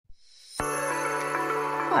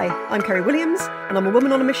Hi, I'm Kerry Williams, and I'm a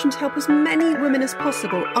woman on a mission to help as many women as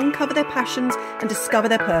possible uncover their passions and discover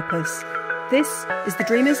their purpose. This is the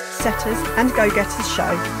Dreamers, Setters and Go-Getters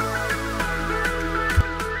show.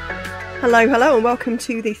 Hello, and welcome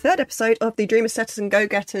to the third episode of the Dreamers, Setters and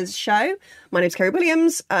Go-Getters show. My name's Kerry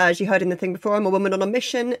Williams. As you heard in the thing before, I'm a woman on a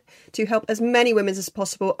mission to help as many women as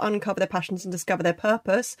possible uncover their passions and discover their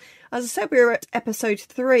purpose. As I said, we're at episode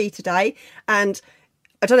 3 today, and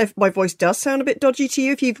I don't know if my voice does sound a bit dodgy to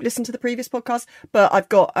you if you've listened to the previous podcast, but I've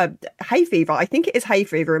got a hay fever. I think it is hay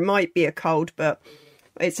fever. It might be a cold, but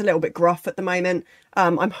it's a little bit gruff at the moment.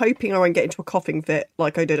 I'm hoping I won't get into a coughing fit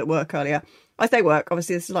like I did at work earlier. I say work,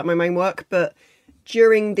 obviously this is like my main work, but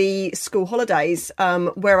during the school holidays,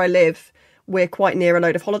 where I live, we're quite near a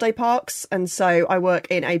load of holiday parks. And so I work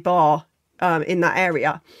in a bar in that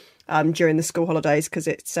area during the school holidays because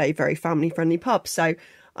it's a very family-friendly pub. So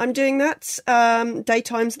I'm doing that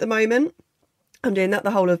daytimes at the moment. I'm doing that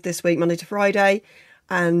the whole of this week, Monday to Friday.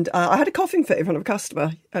 And I had a coughing fit in front of a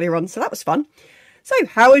customer earlier on, so that was fun. So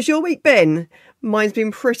how has your week been? Mine's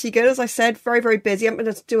been pretty good, as I said, very, very busy. I'm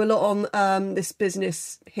going to do a lot on this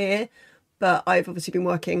business here, but I've obviously been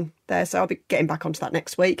working there, so I'll be getting back onto that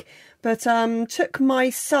next week. But took my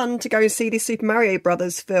son to go and see the Super Mario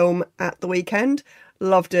Brothers film at the weekend.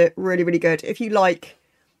 Loved it, really, really good. If you like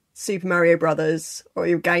Super Mario Brothers or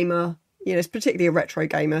you're a gamer, you know, it's particularly a retro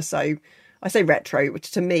gamer. So I say retro,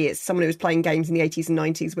 which to me it's someone who was playing games in the 80s and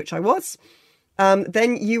 90s, which I was.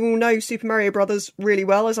 Then you will know Super Mario Brothers really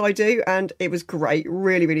well, as I do, and it was great.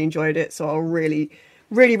 Really, really enjoyed it. So I'll really,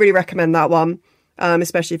 really, really recommend that one,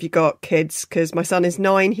 especially if you've got kids, because my son is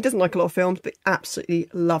 9. He doesn't like a lot of films, but absolutely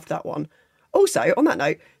loved that one. Also, on that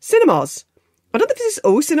note, cinemas. I don't know if this is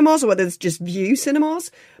all cinemas or whether it's just View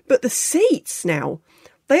cinemas, but the seats now,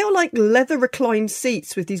 they are like leather reclined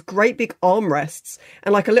seats with these great big armrests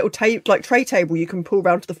and like a little tray table you can pull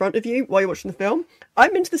around to the front of you while you're watching the film.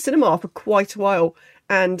 I've been to the cinema for quite a while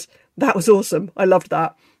and that was awesome. I loved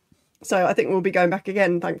that. So I think we'll be going back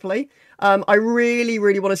again, thankfully. I really,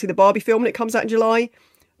 really want to see the Barbie film when it comes out in July.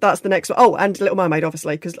 That's the next one. Oh, and Little Mermaid,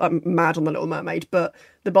 obviously, because I'm mad on the Little Mermaid. But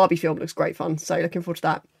the Barbie film looks great fun. So looking forward to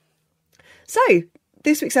that. So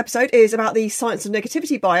this week's episode is about the science of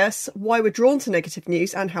negativity bias, why we're drawn to negative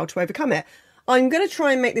news and how to overcome it. I'm going to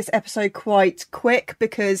try and make this episode quite quick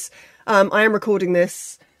because I am recording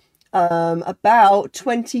this about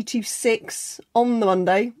 20 to 6 on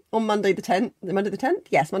Monday the 10th. Monday the 10th?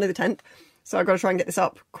 Yes, Monday the 10th. So I've got to try and get this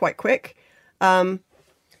up quite quick.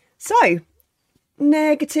 So,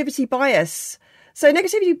 negativity bias. So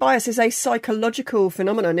negativity bias is a psychological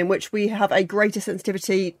phenomenon in which we have a greater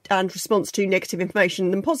sensitivity and response to negative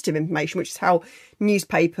information than positive information, which is how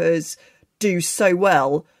newspapers do so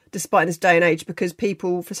well, despite this day and age, because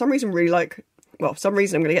people, for some reason, really like, well, for some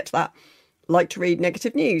reason, I'm going to get to that, like to read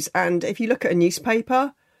negative news. And if you look at a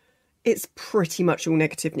newspaper, it's pretty much all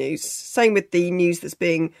negative news. Same with the news that's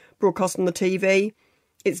being broadcast on the TV.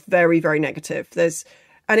 It's very, very negative.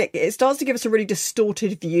 And it starts to give us a really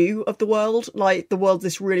distorted view of the world, like the world's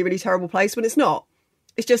this really, really terrible place when it's not.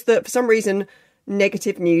 It's just that for some reason,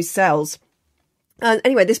 negative news sells. And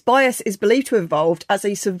anyway, this bias is believed to have evolved as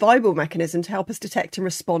a survival mechanism to help us detect and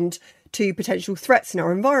respond to potential threats in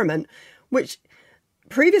our environment, which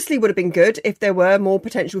previously would have been good if there were more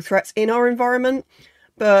potential threats in our environment.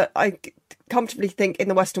 But I comfortably think in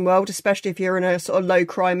the Western world, especially if you're in a sort of low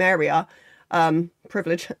crime area,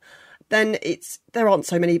 privilege, then there aren't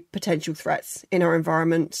so many potential threats in our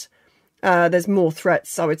environment. There's more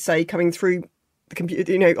threats, I would say, coming through the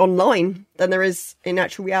computer, online than there is in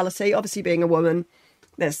actual reality. Obviously, being a woman,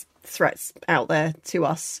 there's threats out there to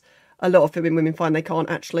us. A lot of women find they can't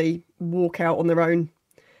actually walk out on their own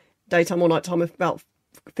daytime or nighttime without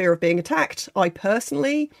fear of being attacked. I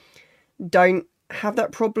personally don't have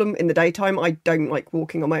that problem in the daytime. I don't like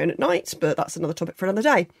walking on my own at night, but that's another topic for another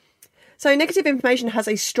day. So negative information has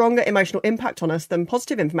a stronger emotional impact on us than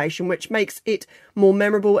positive information, which makes it more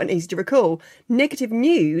memorable and easy to recall. Negative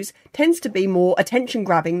news tends to be more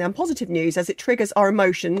attention-grabbing than positive news, as it triggers our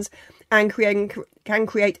emotions and can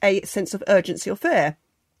create a sense of urgency or fear.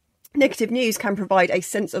 Negative news can provide a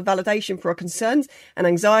sense of validation for our concerns and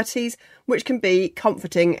anxieties, which can be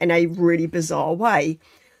comforting in a really bizarre way.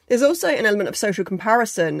 There's also an element of social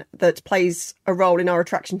comparison that plays a role in our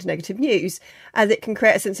attraction to negative news, as it can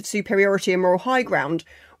create a sense of superiority and moral high ground,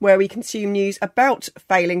 where we consume news about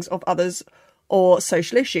failings of others or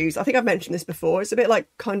social issues. I think I've mentioned this before. It's a bit like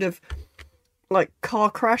kind of like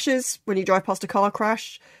car crashes. When you drive past a car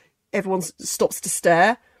crash, everyone stops to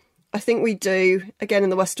stare. I think we do, again, in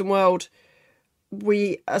the Western world,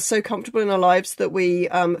 we are so comfortable in our lives that we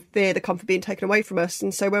fear the comfort being taken away from us.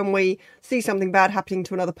 And so when we see something bad happening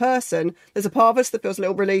to another person, there's a part of us that feels a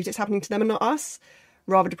little relieved it's happening to them and not us,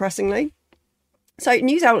 rather depressingly. So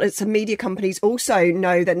news outlets and media companies also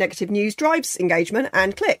know that negative news drives engagement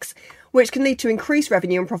and clicks, which can lead to increased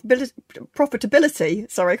revenue and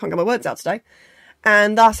profitability. Sorry, I can't get my words out today.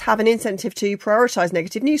 And thus have an incentive to prioritise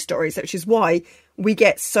negative news stories, which is why we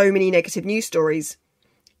get so many negative news stories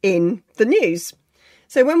in the news.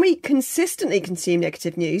 So when we consistently consume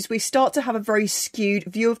negative news, we start to have a very skewed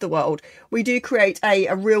view of the world. We do create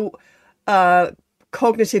a real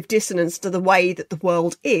cognitive dissonance to the way that the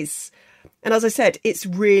world is. And as I said, it's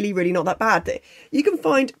really, really not that bad. You can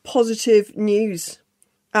find positive news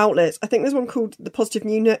outlets. I think there's one called the Positive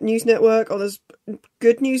News Network, or there's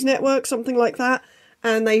Good News Network, something like that.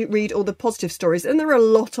 And they read all the positive stories. And there are a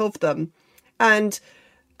lot of them. And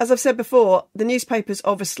as I've said before, the newspapers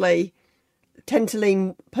obviously tend to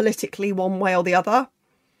lean politically one way or the other.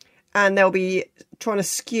 And they'll be trying to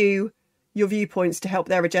skew your viewpoints to help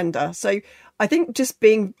their agenda. So I think just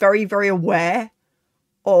being very, very aware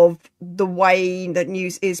of the way that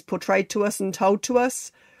news is portrayed to us and told to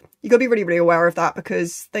us, you've got to be really, really aware of that,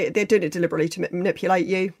 because they're doing it deliberately to manipulate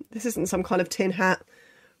you. This isn't some kind of tin hat,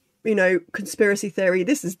 conspiracy theory.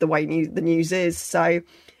 This is the way the news is. So,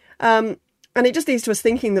 and it just leads to us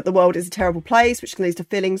thinking that the world is a terrible place, which can lead to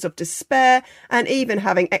feelings of despair and even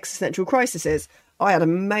having existential crises. I had a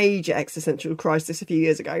major existential crisis a few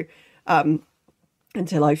years ago,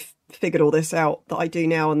 until I figured all this out that I do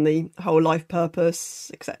now, and the whole life purpose,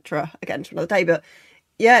 etc. Again, to another day. But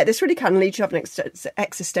yeah, this really can lead to have an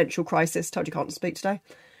existential crisis. Told you can't speak today.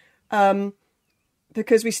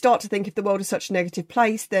 Because we start to think, if the world is such a negative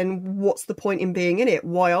place, then what's the point in being in it?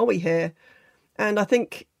 Why are we here? And I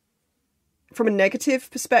think from a negative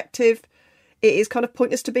perspective, it is kind of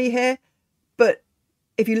pointless to be here. But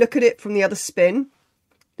if you look at it from the other spin,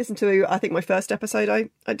 listen to, I think, my first episode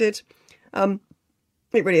I did,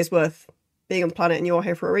 it really is worth being on the planet, and you're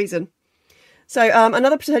here for a reason. So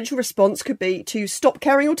another potential response could be to stop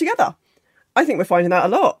caring altogether. I think we're finding that a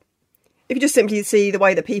lot. If you just simply see the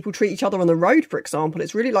way that people treat each other on the road, for example,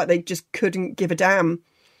 it's really like they just couldn't give a damn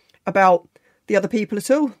about the other people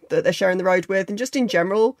at all that they're sharing the road with. And just in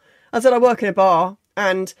general, as I said, I work in a bar,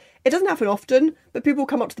 and it doesn't happen often, but people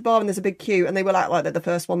come up to the bar and there's a big queue and they will act like they're the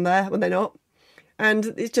first one there when they're not.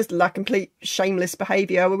 And it's just like complete shameless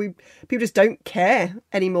behaviour where people just don't care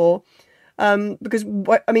anymore. Because,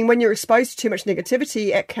 when you're exposed to too much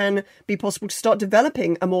negativity, it can be possible to start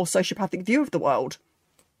developing a more sociopathic view of the world.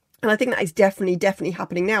 And I think that is definitely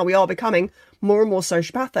happening now. We are becoming more and more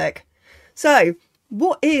sociopathic. So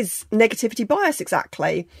what is negativity bias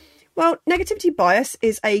exactly? Well, negativity bias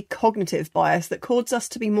is a cognitive bias that causes us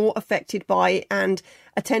to be more affected by and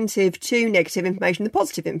attentive to negative information than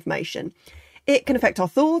positive information. It can affect our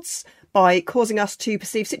thoughts by causing us to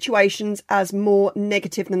perceive situations as more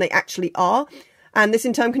negative than they actually are. And this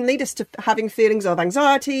in turn can lead us to having feelings of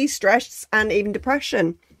anxiety, stress, and even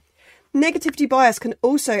depression. Negativity bias can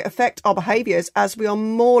also affect our behaviours, as we are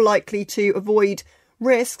more likely to avoid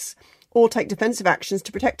risks or take defensive actions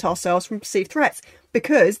to protect ourselves from perceived threats,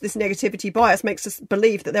 because this negativity bias makes us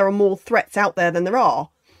believe that there are more threats out there than there are.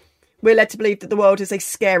 We're led to believe that the world is a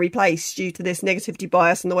scary place due to this negativity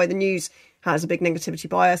bias, and the way the news has a big negativity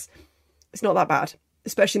bias. It's not that bad.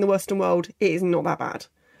 Especially in the Western world, it is not that bad.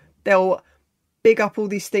 They'll big up all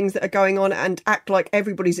these things that are going on and act like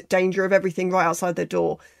everybody's at danger of everything right outside their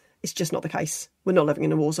door. It's just not the case. We're not living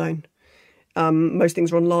in a war zone. Most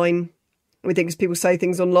things are online. We think as people say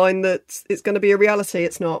things online that it's going to be a reality.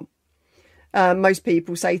 It's not. Most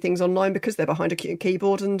people say things online because they're behind a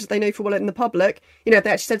keyboard and they know full well in the public, if they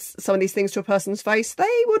actually said some of these things to a person's face,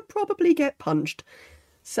 they would probably get punched.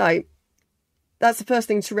 So that's the first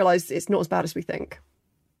thing to realise. It's not as bad as we think.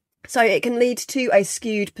 So it can lead to a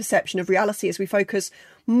skewed perception of reality as we focus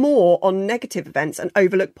more on negative events and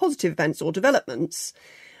overlook positive events or developments.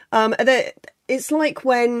 It's like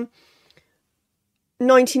when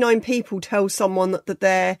 99 people tell someone that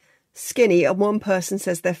they're skinny and one person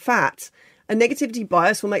says they're fat. A negativity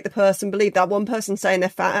bias will make the person believe that one person saying they're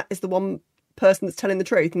fat is the one person that's telling the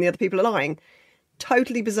truth and the other people are lying.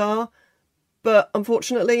 Totally bizarre. But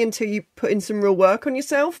unfortunately, until you put in some real work on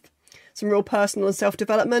yourself, some real personal and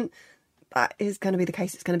self-development, that is going to be the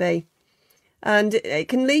case it's going to be. And it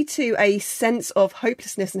can lead to a sense of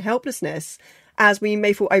hopelessness and helplessness, as we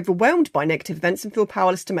may feel overwhelmed by negative events and feel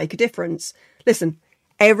powerless to make a difference. Listen,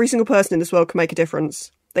 every single person in this world can make a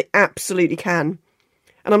difference. They absolutely can.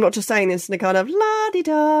 And I'm not just saying this in a kind of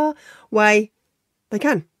la-di-da way. They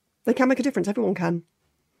can. They can make a difference. Everyone can.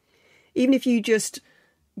 Even if you just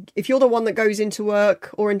if you're the one that goes into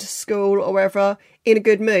work or into school or wherever in a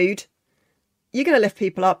good mood, you're going to lift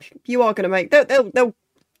people up. You are going to make, they'll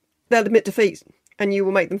admit defeat and you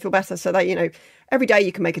will make them feel better. So that, you know, every day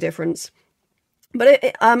you can make a difference.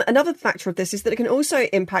 But another factor of this is that it can also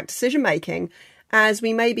impact decision making, as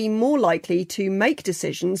we may be more likely to make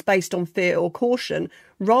decisions based on fear or caution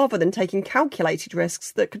rather than taking calculated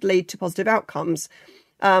risks that could lead to positive outcomes.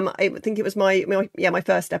 I think it was my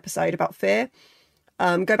first episode about fear.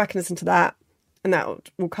 Go back and listen to that, and that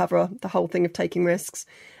will cover the whole thing of taking risks.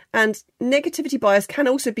 And negativity bias can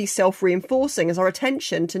also be self-reinforcing, as our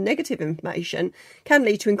attention to negative information can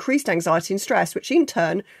lead to increased anxiety and stress, which in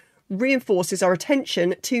turn reinforces our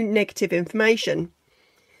attention to negative information.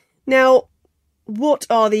 Now, what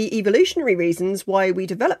are the evolutionary reasons why we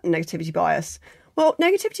develop negativity bias? Well,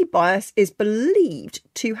 negativity bias is believed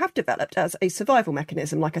to have developed as a survival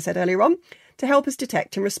mechanism, like I said earlier on, to help us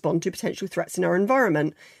detect and respond to potential threats in our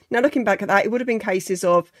environment. Now, looking back at that, it would have been cases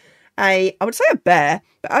of I would say a bear,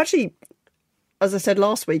 but actually, as I said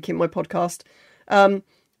last week in my podcast,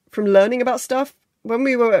 from learning about stuff, when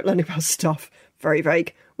we were learning about stuff, very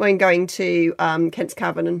vague, when going to Kent's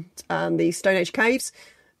Cavern and the Stone Age caves,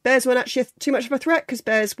 bears weren't actually too much of a threat because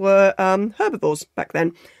bears were herbivores back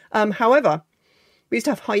then. However, we used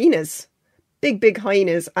to have hyenas, big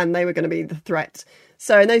hyenas, and they were going to be the threat.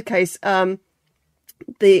 So in those cases, our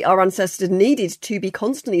ancestors needed to be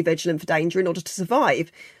constantly vigilant for danger in order to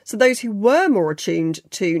survive. So those who were more attuned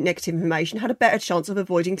to negative information had a better chance of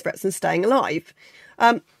avoiding threats and staying alive.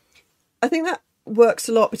 I think that works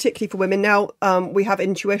a lot, particularly for women. Now we have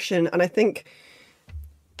intuition, and I think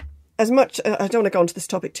as much, I don't want to go onto this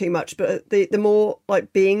topic too much, but the more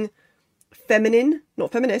like being feminine,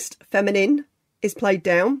 not feminist, feminine is played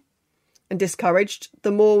down and discouraged, the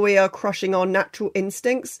more we are crushing our natural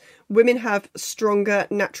instincts. Women have stronger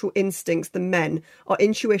natural instincts than men. Our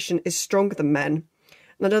intuition is stronger than men.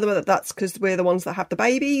 And I don't know whether that's because we're the ones that have the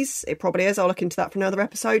babies. It probably is. I'll look into that for another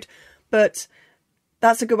episode. But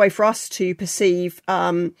that's a good way for us to perceive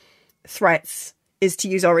threats, is to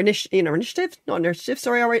use our our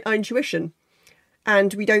intuition.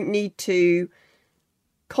 And we don't need to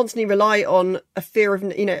constantly rely on a fear of,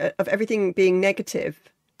 of everything being negative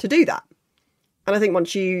to do that. And I think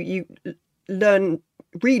once you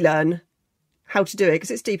relearn how to do it, because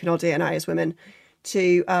it's deep in our DNA as women,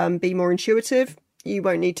 to be more intuitive, you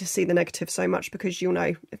won't need to see the negative so much, because you'll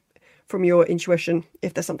know from your intuition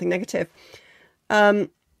if there's something negative.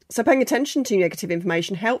 So paying attention to negative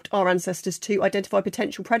information helped our ancestors to identify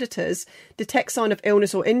potential predators, detect sign of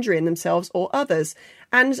illness or injury in themselves or others,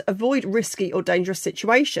 and avoid risky or dangerous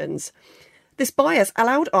situations. This bias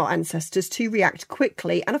allowed our ancestors to react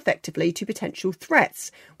quickly and effectively to potential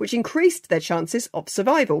threats, which increased their chances of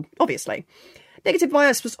survival, obviously. Negative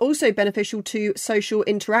bias was also beneficial to social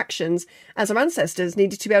interactions, as our ancestors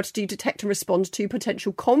needed to be able to detect and respond to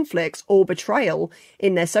potential conflicts or betrayal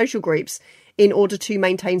in their social groups in order to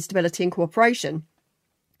maintain stability and cooperation.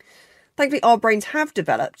 Thankfully, our brains have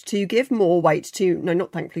developed to give more weight to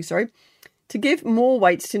give more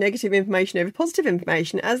weight to negative information over positive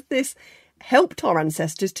information, as this helped our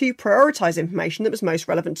ancestors to prioritise information that was most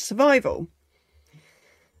relevant to survival.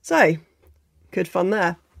 So, good fun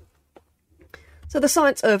there. So the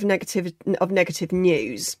science of negative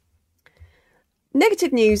news.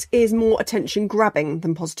 Negative news is more attention-grabbing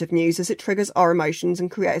than positive news, as it triggers our emotions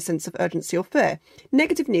and creates a sense of urgency or fear.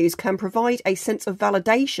 Negative news can provide a sense of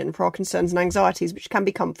validation for our concerns and anxieties, which can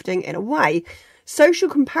be comforting in a way. Social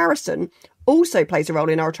comparison also plays a role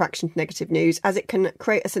in our attraction to negative news, as it can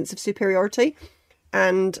create a sense of superiority.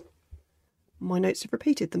 And my notes have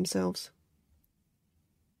repeated themselves.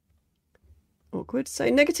 Awkward. So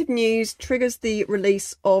negative news triggers the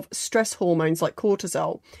release of stress hormones like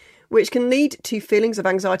cortisol, which can lead to feelings of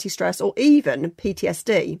anxiety, stress, or even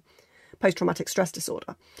PTSD, post-traumatic stress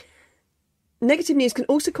disorder. Negative news can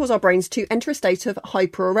also cause our brains to enter a state of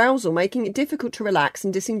hyperarousal, making it difficult to relax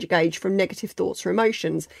and disengage from negative thoughts or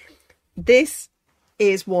emotions. This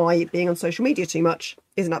is why being on social media too much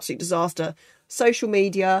is an absolute disaster. Social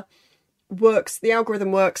media works, the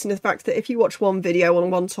algorithm works, and the fact that if you watch one video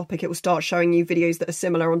on one topic, it will start showing you videos that are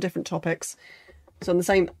similar on different topics. So on the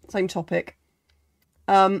same topic.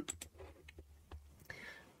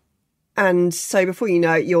 And so before you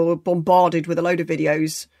know it, you're bombarded with a load of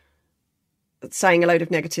videos saying a load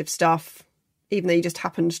of negative stuff, even though you just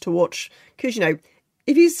happened to watch. Because,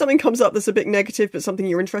 if something comes up that's a bit negative, but something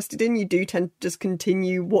you're interested in, you do tend to just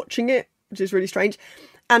continue watching it, which is really strange.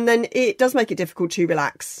 And then it does make it difficult to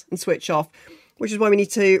relax and switch off, which is why we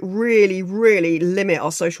need to really, really limit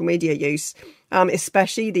our social media use,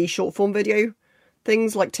 especially the short form video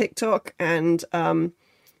things like TikTok and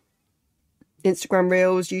Instagram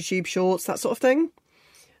Reels, YouTube Shorts, that sort of thing.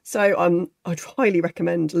 So I'd highly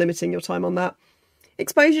recommend limiting your time on that.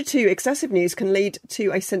 Exposure to excessive news can lead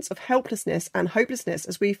to a sense of helplessness and hopelessness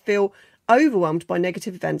as we feel overwhelmed by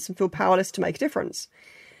negative events and feel powerless to make a difference.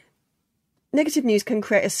 Negative news can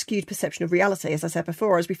create a skewed perception of reality, as I said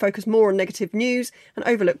before, as we focus more on negative news and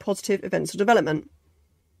overlook positive events or development.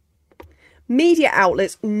 Media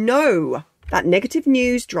outlets know that negative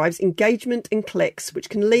news drives engagement and clicks, which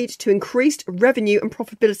can lead to increased revenue and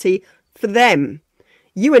profitability for them.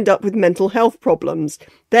 You end up with mental health problems.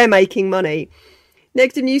 They're making money.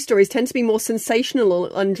 Negative news stories tend to be more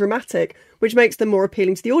sensational and dramatic, which makes them more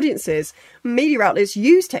appealing to the audiences. Media outlets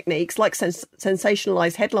use techniques like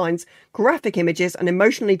sensationalised headlines, graphic images, and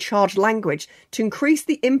emotionally charged language to increase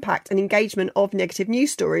the impact and engagement of negative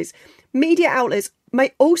news stories. Media outlets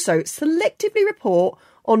may also selectively report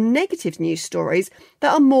on negative news stories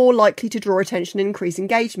that are more likely to draw attention and increase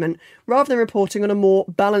engagement, rather than reporting on a more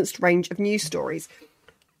balanced range of news stories.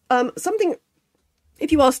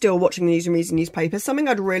 If you are still watching the news and reading newspapers, something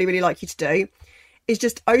I'd really, really like you to do is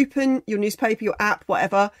just open your newspaper, your app,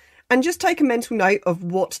 whatever, and just take a mental note of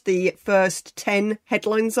what the first 10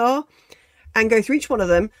 headlines are and go through each one of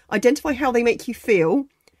them, identify how they make you feel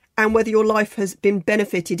and whether your life has been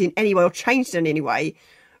benefited in any way or changed in any way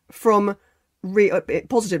from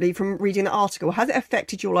positively from reading the article. Has it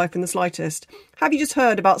affected your life in the slightest? Have you just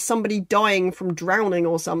heard about somebody dying from drowning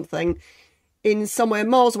or something in somewhere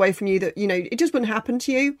miles away from you that, you know, it just wouldn't happen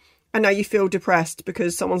to you, and now you feel depressed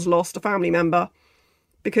because someone's lost a family member?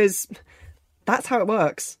 Because that's how it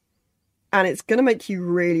works, and it's going to make you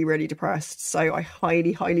really, really depressed. So I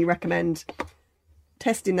highly, highly recommend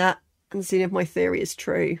testing that and seeing if my theory is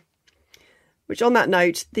true. Which, on that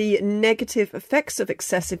note, the negative effects of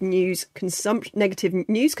excessive negative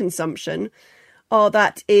news consumption are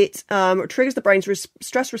that it triggers the brain's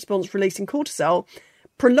stress response, releasing cortisol.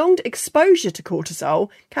 Prolonged exposure to cortisol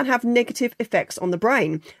can have negative effects on the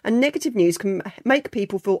brain, and negative news can make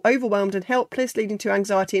people feel overwhelmed and helpless, leading to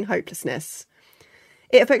anxiety and hopelessness.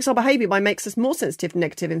 It affects our behaviour by making us more sensitive to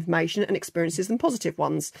negative information and experiences than positive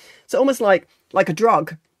ones. So almost like a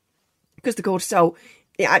drug, because the cortisol,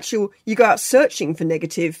 you go out searching for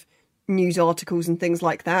negative news articles and things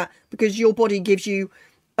like that, because your body gives you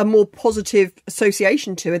a more positive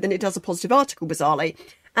association to it than it does a positive article, bizarrely.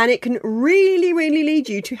 And it can really, really lead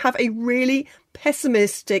you to have a really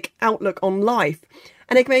pessimistic outlook on life.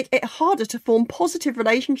 And it can make it harder to form positive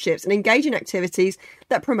relationships and engage in activities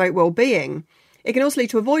that promote well-being. It can also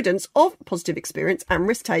lead to avoidance of positive experience and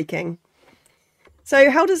risk-taking. So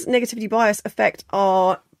how does negativity bias affect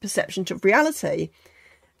our perception of reality?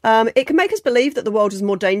 It can make us believe that the world is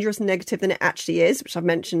more dangerous and negative than it actually is, which I've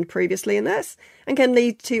mentioned previously in this, and can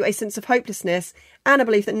lead to a sense of hopelessness and a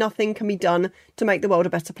belief that nothing can be done to make the world a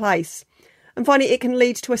better place. And finally, it can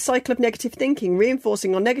lead to a cycle of negative thinking,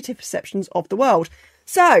 reinforcing our negative perceptions of the world.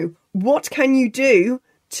 So, what can you do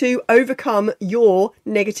to overcome your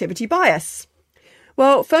negativity bias?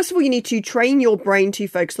 Well, first of all, you need to train your brain to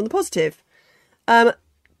focus on the positive.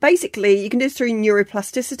 Basically, you can do this through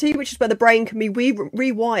neuroplasticity, which is where the brain can be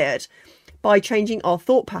rewired by changing our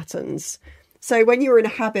thought patterns. So when you're in a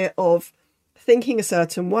habit of thinking a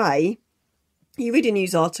certain way, you read a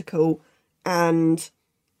news article and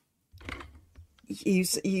you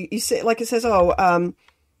see, like it says, crime,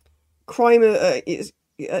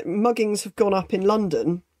 muggings have gone up in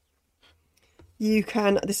London. You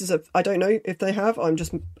can, I don't know if they have, I'm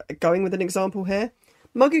just going with an example here.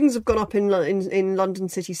 Muggings have gone up in London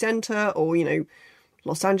city centre, or, you know,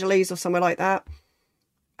 Los Angeles or somewhere like that.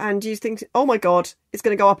 And you think, oh my God, it's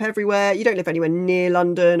going to go up everywhere. You don't live anywhere near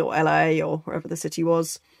London or LA or wherever the city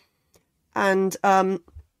was. And, oh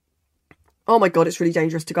my God, it's really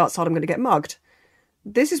dangerous to go outside. I'm going to get mugged.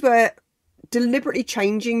 This is where deliberately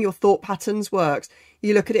changing your thought patterns works.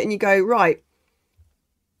 You look at it and you go, right,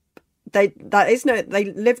 they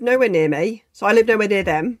live nowhere near me. So I live nowhere near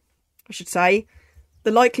them, I should say. The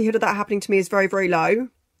likelihood of that happening to me is very, very low.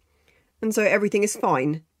 And so everything is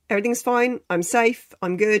fine. Everything's fine. I'm safe.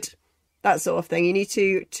 I'm good. That sort of thing. You need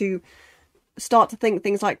to start to think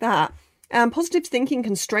things like that. And positive thinking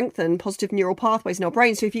can strengthen positive neural pathways in our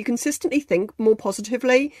brain. So if you consistently think more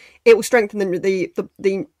positively, it will strengthen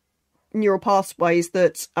the neural pathways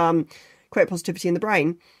that create positivity in the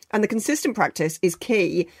brain. And the consistent practice is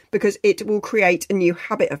key because it will create a new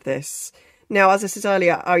habit of this. Now, as I said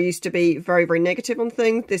earlier, I used to be very, very negative on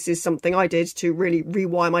things. This is something I did to really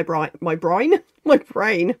rewire my brain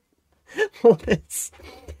for this.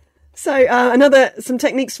 So some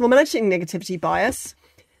techniques for managing negativity bias.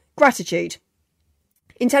 Gratitude.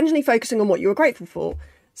 Intentionally focusing on what you are grateful for.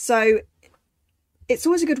 So it's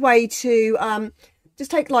always a good way to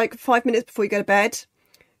just take like 5 minutes before you go to bed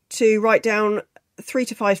to write down 3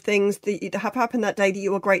 to 5 things that have happened that day that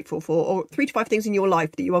you are grateful for, or 3 to 5 things in your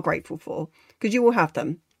life that you are grateful for, because you will have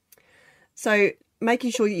them. So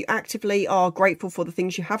making sure you actively are grateful for the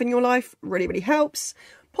things you have in your life really, really helps.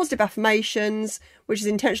 Positive affirmations, which is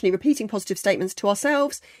intentionally repeating positive statements to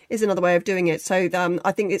ourselves, is another way of doing it. So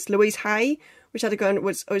I think it's Louise Hay, which had to go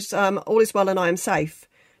was all is well and I am safe.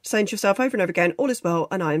 Saying to yourself over and over again, all is well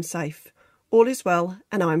and I am safe. All is well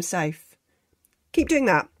and I am safe. Keep doing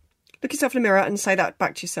that. Look yourself in the mirror and say that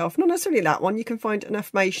back to yourself. Not necessarily that one. You can find an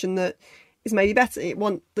affirmation that is maybe better,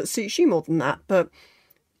 one that suits you more than that. But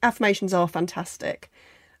affirmations are fantastic.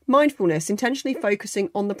 Mindfulness, intentionally focusing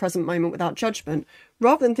on the present moment without judgment.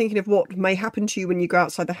 Rather than thinking of what may happen to you when you go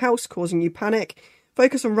outside the house, causing you panic,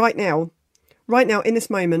 focus on right now. Right now, in this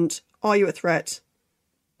moment, are you a threat?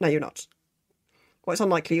 No, you're not. Well, it's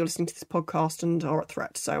unlikely you're listening to this podcast and are a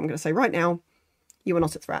threat. So I'm going to say right now, you are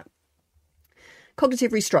not a threat.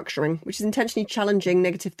 Cognitive restructuring, which is intentionally challenging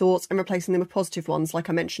negative thoughts and replacing them with positive ones, like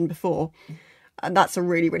I mentioned before. And that's a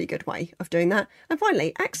really, really good way of doing that. And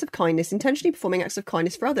finally, acts of kindness, intentionally performing acts of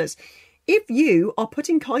kindness for others. If you are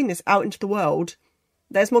putting kindness out into the world,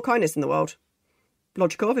 there's more kindness in the world.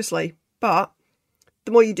 Logical, obviously. But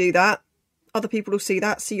the more you do that, other people will see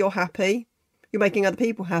that, see you're happy. You're making other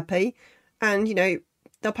people happy. And, you know,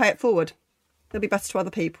 they'll pay it forward. They'll be better to other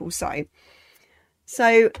people.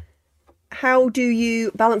 So how do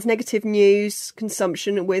you balance negative news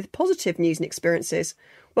consumption with positive news and experiences?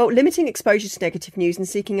 Well, limiting exposure to negative news and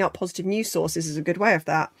seeking out positive news sources is a good way of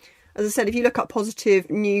that. As I said, if you look up positive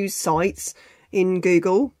news sites in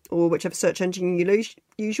Google or whichever search engine you use,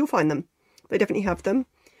 you'll find them. They definitely have them.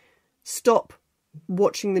 Stop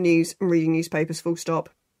watching the news and reading newspapers, full stop.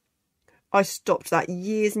 I stopped that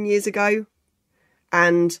years and years ago,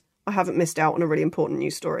 and I haven't missed out on a really important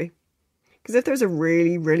news story. Because if there's a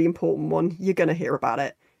really, really important one, you're going to hear about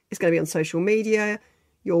it. It's going to be on social media.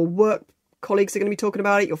 Your work colleagues are going to be talking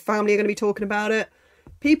about it. Your family are going to be talking about it.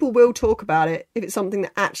 People will talk about it if it's something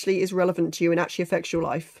that actually is relevant to you and actually affects your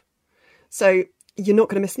life. So you're not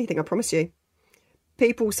going to miss anything, I promise you.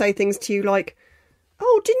 People say things to you like,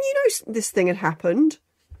 oh, didn't you know this thing had happened?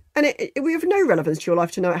 And it would have no relevance to your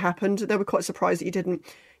life to know it happened. They were quite surprised that you didn't.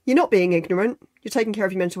 You're not being ignorant. You're taking care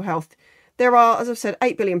of your mental health. There are, as I've said,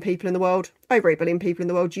 8 billion people in the world, over 8 billion people in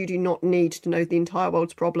the world. You do not need to know the entire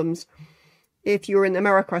world's problems. If you're in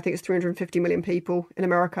America, I think it's 350 million people in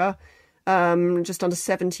America, just under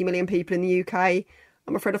 70 million people in the UK.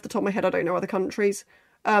 I'm afraid off the top of my head, I don't know other countries.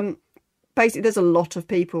 Basically, there's a lot of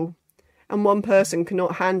people, and one person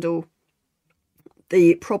cannot handle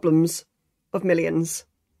the problems of millions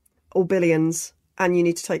or billions, and you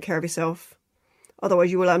need to take care of yourself.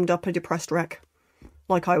 Otherwise, you will end up a depressed wreck,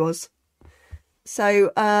 like I was.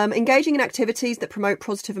 So, engaging in activities that promote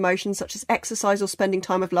positive emotions, such as exercise or spending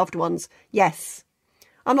time with loved ones. Yes.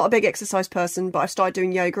 I'm not a big exercise person, but I've started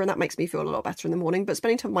doing yoga, and that makes me feel a lot better in the morning. But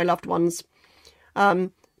spending time with my loved ones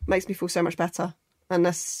makes me feel so much better.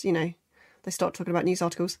 Unless, you know, they start talking about news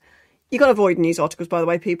articles. You got to avoid news articles, by the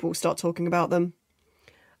way. People start talking about them.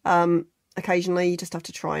 Occasionally, you just have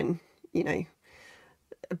to try and, you know,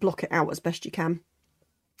 block it out as best you can.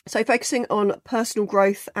 So focusing on personal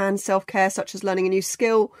growth and self-care, such as learning a new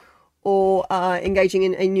skill or engaging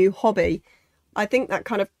in a new hobby. I think that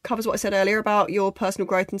kind of covers what I said earlier about your personal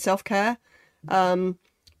growth and self-care,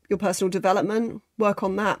 your personal development. Work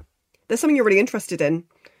on that. There's something you're really interested in.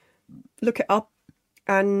 Look it up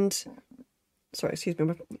and... Sorry, excuse me,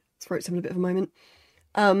 my throat's having a bit of a moment.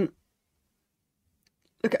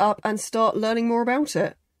 Look it up and start learning more about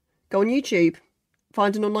it. Go on YouTube.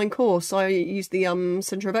 Find an online course. I use the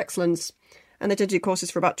Centre of Excellence, and they did do courses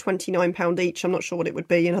for about £29 each. I'm not sure what it would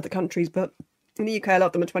be in other countries, but in the UK, a lot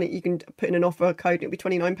of them are 20. You can put in an offer code, and it'll be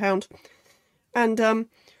 £29. And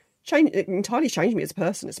it entirely changed me as a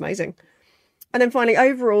person. It's amazing. And then finally,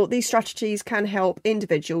 overall, these strategies can help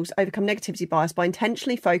individuals overcome negativity bias by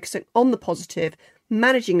intentionally focusing on the positive,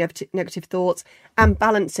 managing negative thoughts, and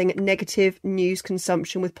balancing negative news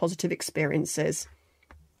consumption with positive experiences.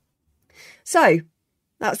 So,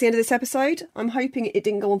 that's the end of this episode. I'm hoping it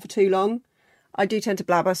didn't go on for too long. I do tend to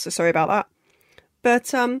blabber, so sorry about that.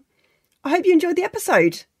 But I hope you enjoyed the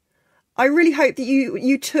episode. I really hope that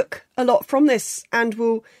you took a lot from this and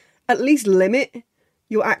will at least limit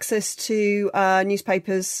your access to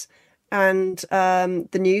newspapers and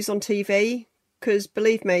the news on TV. Because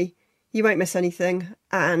believe me, you won't miss anything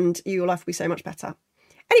and your life will be so much better.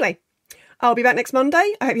 Anyway, I'll be back next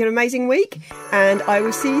Monday. I hope you have an amazing week and I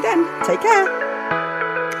will see you then. Take care.